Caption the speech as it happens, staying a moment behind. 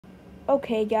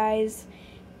Okay, guys,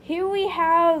 here we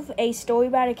have a story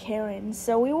about a Karen.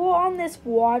 So we were on this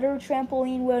water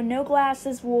trampoline where no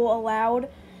glasses were allowed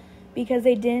because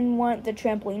they didn't want the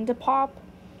trampoline to pop.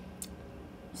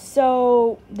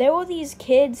 So there were these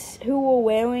kids who were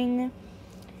wearing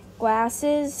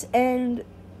glasses, and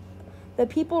the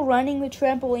people running the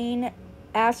trampoline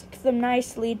asked them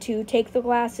nicely to take the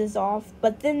glasses off,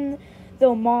 but then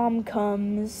their mom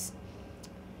comes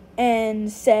and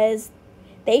says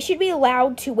they should be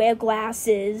allowed to wear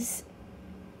glasses.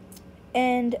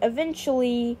 And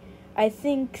eventually, I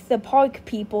think the park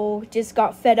people just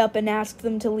got fed up and asked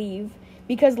them to leave.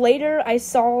 Because later I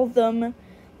saw them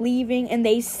leaving and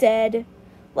they said,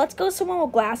 "Let's go somewhere where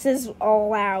glasses are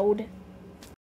allowed."